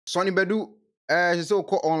Sonnie Badu, so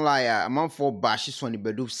called online, a man for bashi Sonnie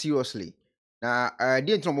Badu seriously. Na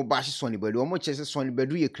didn't know bashi Sonnie Badu, much as Sonnie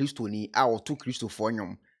Badu ye Christoni, our two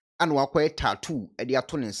Christophonium, and wakwe tattoo at the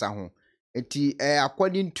attorney saho. Eti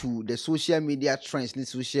according to the social media trends, the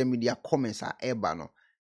social media comments are ebano.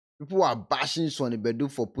 People are bashing Sonnie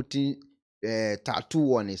Badu for putting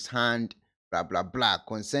tattoo on his hand, blah blah blah,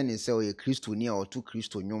 concerning say a Christoni or two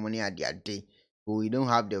Christonium at their day. So he don't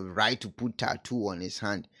have the right to put tattoo on his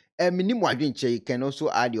hand. You can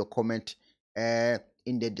also add your comment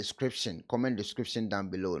in the description, comment description down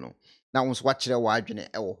below. No, now once watch the wajine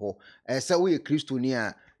so we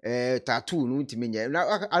Christonia tattoo no Wontumi.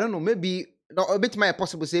 Now I don't know, maybe no a bit my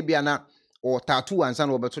possible say biana or tattoo and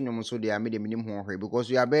son Roberto so they are made a minimum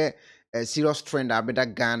because we are a serious trend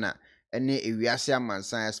abeda Ghana and we are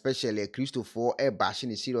mansan, especially a Odifour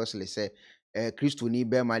bashing seriously say Christoni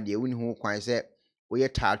Bema de win who quite say we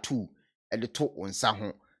tattoo at the top on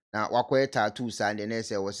Saho. Now, wakwe tattoo side and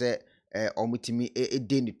say was say Omutimi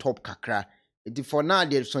in the top kakra. It for now,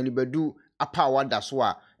 there's Sonnie Badu a power that's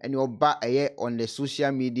why and your back on the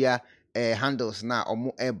social media handles now or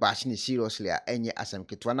more bashing seriously any asem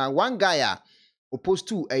kitwa. Now, one guy opposed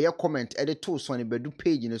to a comment at the two Sonnie Badu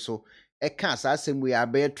page, so a can't say we are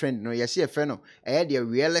bear trend. No, you see a friend, the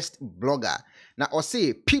realist blogger. Now, or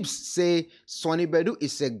say, peeps say Sonnie Badu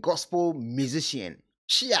is a gospel musician.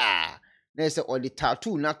 Chia! They say, or the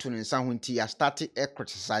tattoo not to Nsanhunti, I started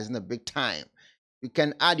criticizing a big time. You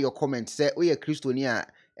can add your comment, say, we a Christonia,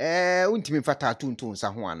 Wontumi fa tattoo to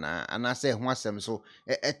Nsanhuana, and I say, one so,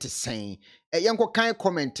 it is saying, a young kind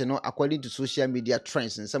comment, according to social media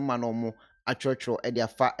trends, and some man or more a church or a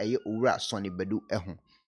fa a ura Sonnie Badu ehun.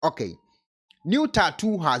 Okay, new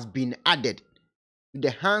tattoo has been added to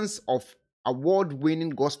the hands of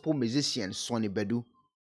award-winning gospel musician Sonnie Badu,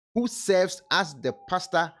 who serves as the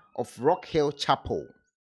pastor of Rock Hill Chapel.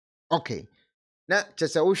 Okay, now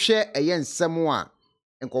just I will share a yen somewhere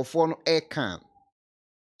and conform a can.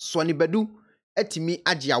 Sonnie Badu etimi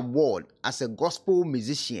Agyin award as a gospel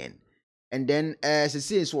musician, and then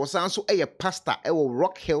since was also a pastor at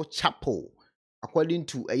Rock Hill Chapel. According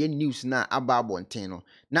to a news na ababonten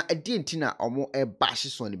na edientina omo bash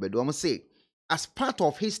Sonnie Badu omo say as part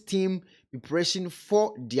of his team preparation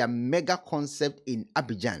for their mega concert in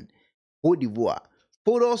Abidjan, Odifour,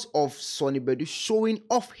 photos of Sonnie Badu showing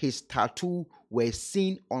off his tattoo were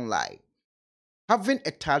seen online. Having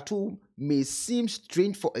a tattoo may seem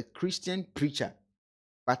strange for a Christian preacher,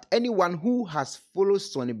 but anyone who has followed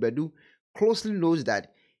Sonnie Badu closely knows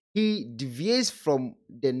that he deviates from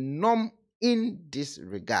the norm in this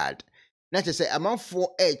regard. Not to say a man for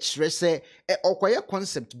say a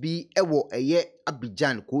concept be ewo eye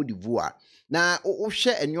Abidjan Odifour. Na o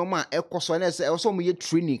share enyoma ekoso na say also mo ye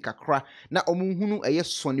training kakra na omuhunu eye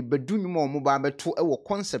Sonnie Badu mi mo ba beto ewo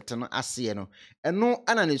concept no ase no eno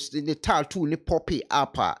ana ne tattoo ne poppy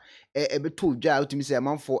up beto dwa Wontumi say a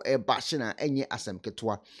man for bash na enye asem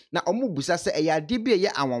ketwa na omubusa say eye ade bi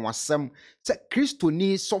eye anwanwasem say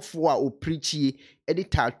Christoni sofo a o preachie edi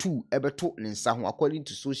tattoo beto ne nsa ho according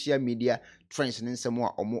to social media trends ne nsem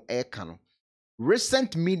a omo kano.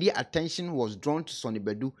 Recent media attention was drawn to Sonnie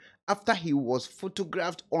Badu after he was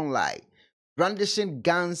photographed online, brandishing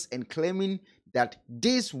guns and claiming that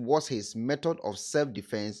this was his method of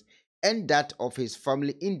self-defense and that of his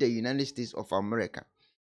family in the United States of America.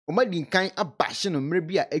 Omadin kan abashe no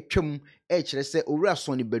mrebia atwam kire se owura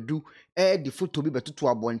Sonnie Badu the photo bi betoto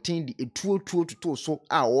abonten di etuo so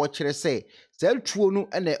a wo kire se tuo no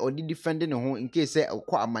na odi defend ne ho in case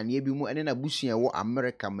Acquah amane bi mu ene na busua wo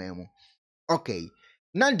America man. Okay,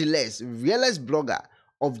 nonetheless, realist blogger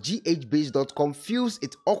of ghbase.com feels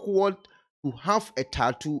it awkward to have a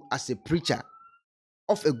tattoo as a preacher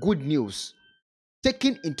of a good news,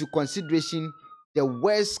 taking into consideration the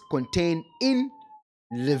words contained in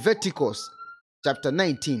Leviticus chapter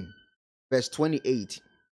 19, verse 28.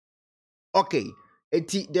 Okay,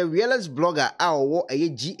 the realist blogger a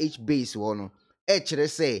GH-base one,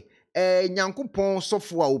 say, Nyankopon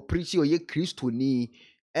sofo a o preach o ye Christoni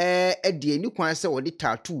die ni kwan se wo de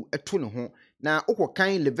tattoo eto ne ho na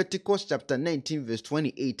okokan Leviticus chapter 19 verse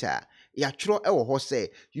 28 ya twro ewo ho say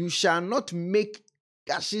you shall not make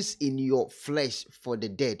gashes in your flesh for the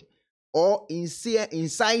dead or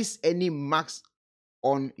incise any marks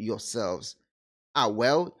on yourselves.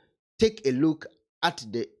 Well, take a look at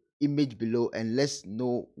the image below and let's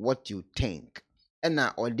know what you think. And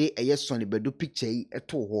now or day a yes Sonnie Badu picture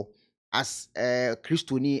eto ho as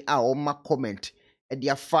Christoni a o ma comment edi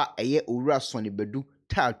afa eye owura Sonnie Badu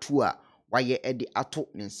tattoo a waye edi ato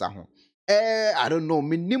ne nsa ho. I don't know,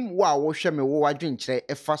 minim wa wo hwe me wo wadwenkyere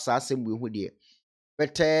efa saa asem we hu de.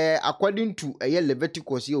 but according to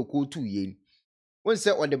Leviticus ye ko 2 yen. When say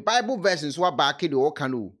on the Bible verse nso abake de o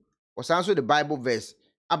kan o. Osanso the Bible verse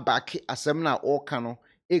abake asem na o kan no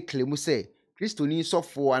claim say Kristoni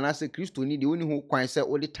sofo anase Kristoni de oni ho kwan say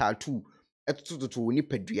o de tattoo etototo oni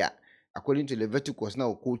padua according to Leviticus na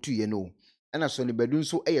o ko 2 yen no. And sonnie badu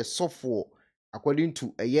nso sofo according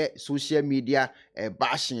to social media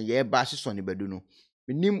bashing bash sonnie badu no.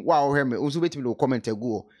 Minim wa o heme nso betimi no comment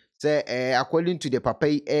ago say according to the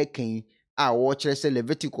papa ken a watch say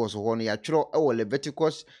Leviticus ho no ya twero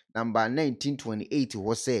Leviticus number 1928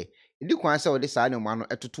 ho say ndi kwan say o de saa ne ma no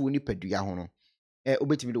etoto ni padua ho no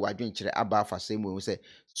obetimi de wadwen kire aba afa say mo say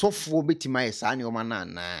sofo obetimi aye saa ne o ma na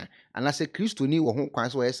na anase Kristoni wo ho kwan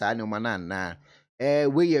say o ye saa ne o ma na na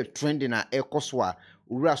we ye trend na ekoso a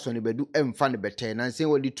owura sonnie badu emfa ne bete na nse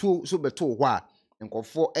wo de tu so beto ho a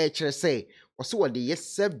nkofo kire say wo se wo de yes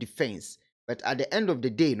self defense. But at the end of the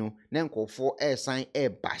day, no, Nenkofo sign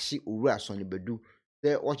bashi owura sonnie badu.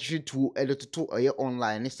 The watch to edito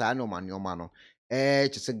online sa no man no.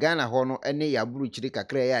 Chese Ghana ho no ene ya buru chiri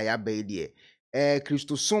kakra ya ba die.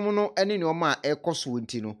 Kristo som no ene ne oma ekoso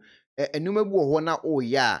nti no. Enuma bu ho na o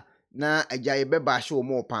ya na agyaye be bashi o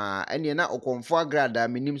mo pa. Ene na okonfo agrada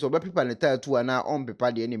minim so be pepa ne tattoo na on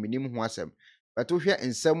pepa de ene minim ho asem. But ohwe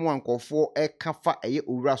nsem wankofo kafa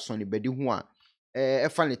owura sonnie badu ho a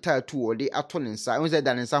efa ne tattoo o de ato ne nsa o ze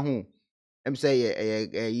da ne nsa ho em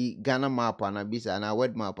say Ghana map na bisa na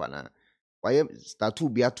word map na waye tattoo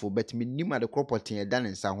bi ato bet me nima de property e da ne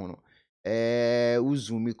nsa ho no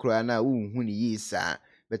uzumi kura na hu ne yisa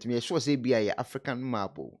bet me sure say bia ye African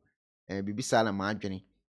map o bibisa na ma adwene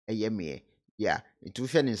me ya itu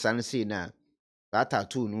hwe ne nsa no sei na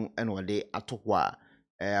tattoo no ene o de ato ho a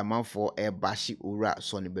amanfo bashi owura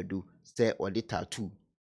sonnie badu say o de tattoo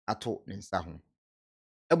ato ne nsa ho.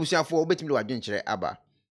 Abusiafo obetimi de wadwen kire aba.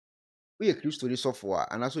 We ye Kristoni sofo a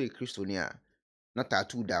anaso ye Kristoni a na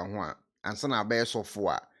tattoo da ho a ansa na abaye sofo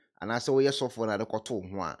a anaso we ye sofo na de koto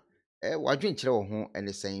ho a wadwen kire wo ho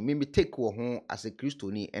ene sen me take wo ho as a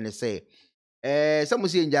Kristoni ene say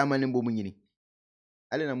samusi enja amane mbom nyini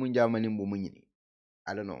ale na munja amane mbom nyini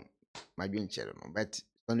I don't know madwen kire no but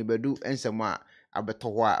sonnie badu ensem a abeto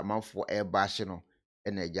ho a manfo baahye no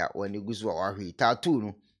ene eja wani guzu a wahwe tattoo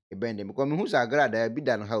no ebende me komi hu sa agrada bi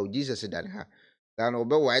dan ha o Jesus dan ha dan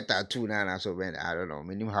obe white tattoo na so ben I don't know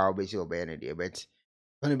minim how be say obe ne de but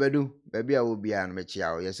sonnie badu baby a wo bia no mechi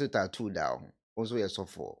a yes tattoo da ho also yes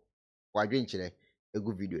sofo wadwen kire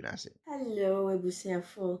egu video na se. Hello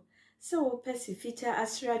ebusiafo so wo pesi feature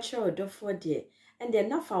asracha Odifour de and then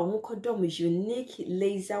nafa ho kodom unique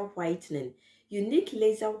laser whitening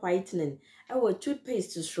our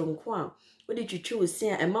toothpaste stronko a wo de twitwi wo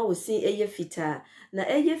sin a ema wo sin eye fita na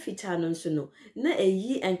eye fita no nso no na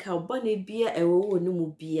eyi enka bone bia ewo wo no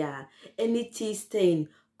mu bia any tea stain,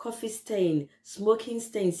 coffee stain, smoking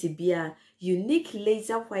stain bia unique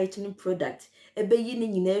laser whitening product ebeyi ni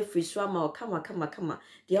nyina free so ama kama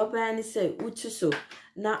de obaya ni say utu so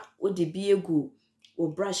na odi bi egu o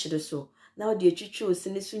brush do so na odi etwitwi o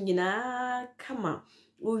sine so nyina kama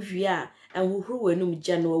uwie a enhuhuru wenum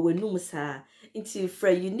gya no wenum saa into for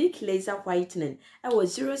unique laser whitening I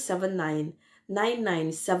was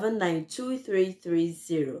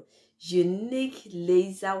 07999792330 unique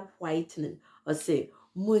laser whitening or say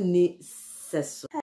muni seso.